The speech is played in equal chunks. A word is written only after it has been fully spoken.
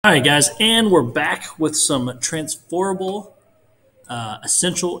All right, guys, and we're back with some transferable,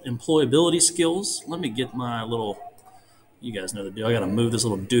 essential employability skills. Let me get my little, you guys know the deal. I got to move this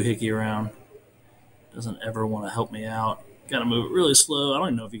little doohickey around. Doesn't ever want to help me out. Got to move it really slow. I don't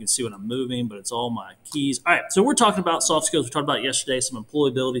even know if you can see what I'm moving, but it's all my keys. All right, so we're talking about soft skills. We talked about yesterday some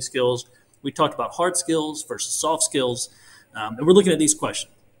employability skills. We talked about hard skills versus soft skills. And we're looking at these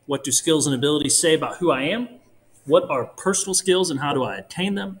questions. What do skills and abilities say about who I am? What are personal skills and how do I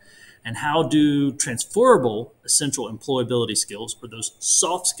attain them? And how do transferable essential employability skills, or those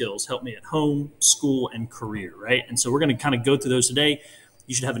soft skills, help me at home, school, and career, right? And so we're going to kind of go through those today.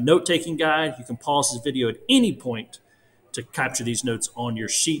 You should have a note-taking guide. You can pause this video at any point to capture these notes on your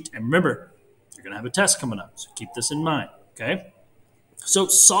sheet. And remember, you're going to have a test coming up, so keep this in mind, okay? So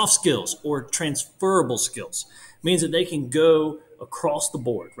soft skills or transferable skills means that they can go across the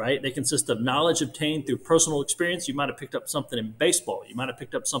board, right? They consist of knowledge obtained through personal experience. You might have picked up something in baseball. You might have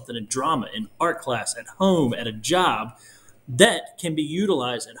picked up something in drama, in art class, at home, at a job that can be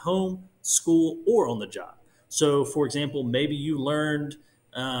utilized at home, school, or on the job. So, for example, maybe you learned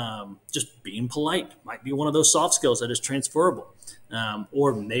just being polite might be one of those soft skills that is transferable.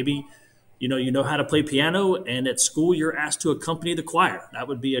 Or maybe you know how to play piano, and at school you're asked to accompany the choir. That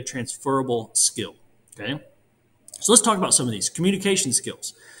would be a transferable skill, okay? So let's talk about some of these communication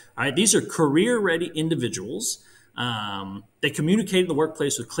skills. All right, these are career-ready individuals. They communicate in the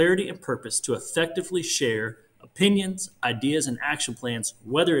workplace with clarity and purpose to effectively share opinions, ideas, and action plans,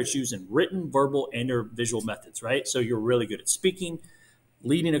 whether it's using written, verbal, and/or visual methods, right? So you're really good at speaking,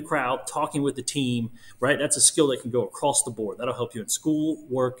 leading a crowd, talking with the team, right? That's a skill that can go across the board. That'll help you in school,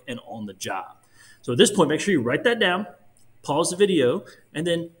 work, and on the job. So at this point, make sure you write that down, pause the video, and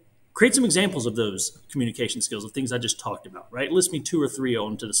then create some examples of those communication skills, of things I just talked about, right? List me 2 or 3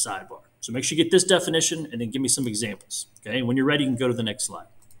 onto the sidebar. So make sure you get this definition and then give me some examples, okay? And when you're ready, you can go to the next slide.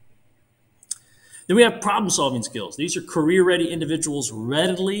 Then we have problem-solving skills. These are career-ready individuals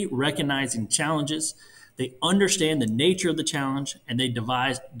readily recognizing challenges. They understand the nature of the challenge, and they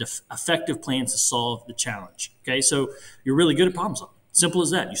devise effective plans to solve the challenge, okay? So you're really good at problem solving. Simple as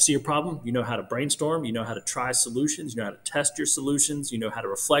that. You see a problem, you know how to brainstorm, you know how to try solutions, you know how to test your solutions, you know how to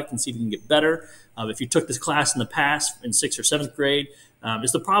reflect and see if you can get better. If you took this class in the past in 6th or 7th grade,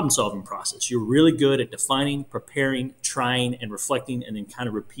 it's the problem-solving process. You're really good at defining, preparing, trying, and reflecting, and then kind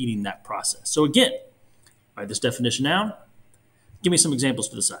of repeating that process. So again, write this definition down. Give me some examples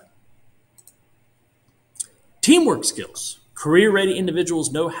for the side. Teamwork skills. Career-ready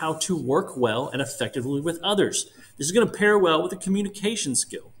individuals know how to work well and effectively with others. This is going to pair well with a communication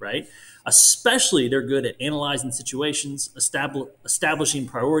skill, right? Especially they're good at analyzing situations, establishing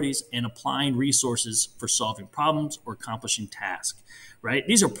priorities, and applying resources for solving problems or accomplishing tasks, right?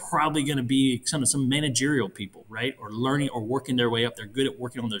 These are probably going to be some managerial people, right? Or learning or working their way up. They're good at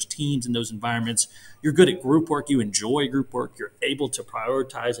working on those teams and those environments. You're good at group work. You enjoy group work. You're able to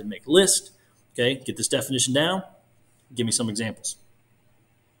prioritize and make lists, okay? Get this definition down. Give me some examples.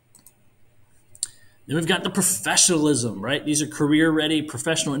 Then we've got the professionalism, right? These are career-ready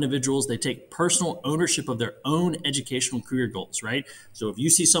professional individuals. They take personal ownership of their own educational career goals, right? So if you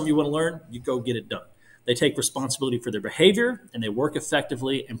see something you want to learn, you go get it done. They take responsibility for their behavior, and they work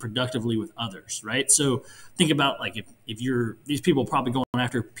effectively and productively with others, right? So think about like if you're these people are probably going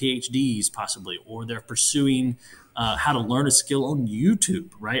after PhDs possibly, or they're pursuing how to learn a skill on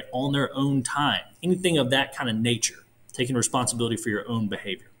YouTube, right? On their own time, anything of that kind of nature, taking responsibility for your own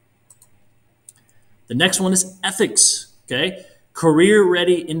behavior. The next one is ethics, okay?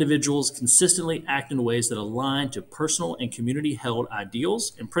 Career-ready individuals consistently act in ways that align to personal and community-held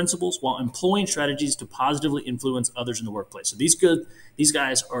ideals and principles while employing strategies to positively influence others in the workplace. So these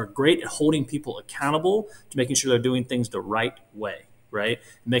guys are great at holding people accountable to making sure they're doing things the right way, right?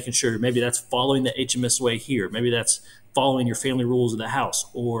 Making sure maybe that's following the HMS way here. Maybe that's following your family rules of the house,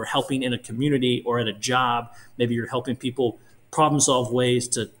 or helping in a community or at a job. Maybe you're helping people problem solve ways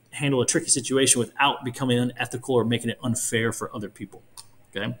to handle a tricky situation without becoming unethical or making it unfair for other people.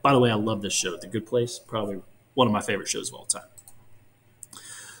 Okay. By the way, I love this show, The Good Place. Probably one of my favorite shows of all time.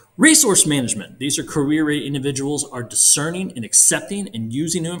 Resource management. These are career-ready individuals are discerning and accepting and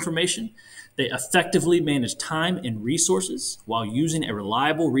using new information. They effectively manage time and resources while using a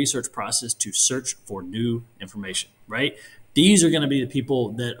reliable research process to search for new information, right? These are going to be the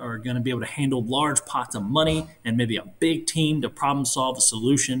people that are going to be able to handle large pots of money and maybe a big team to problem solve a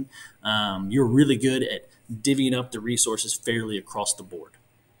solution. You're really good at divvying up the resources fairly across the board.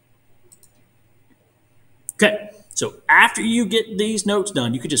 Okay, so after you get these notes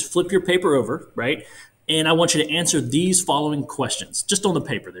done, you could just flip your paper over, right? And I want you to answer these following questions, just on the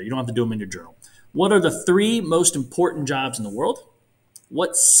paper there. You don't have to do them in your journal. What are the 3 most important jobs in the world?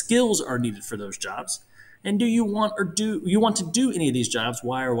 What skills are needed for those jobs? And do you want to do any of these jobs?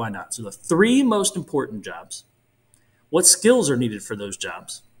 Why or why not? So the three most important jobs. What skills are needed for those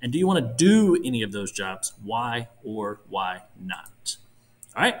jobs? And do you want to do any of those jobs? Why or why not?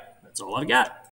 All right, that's all I've got.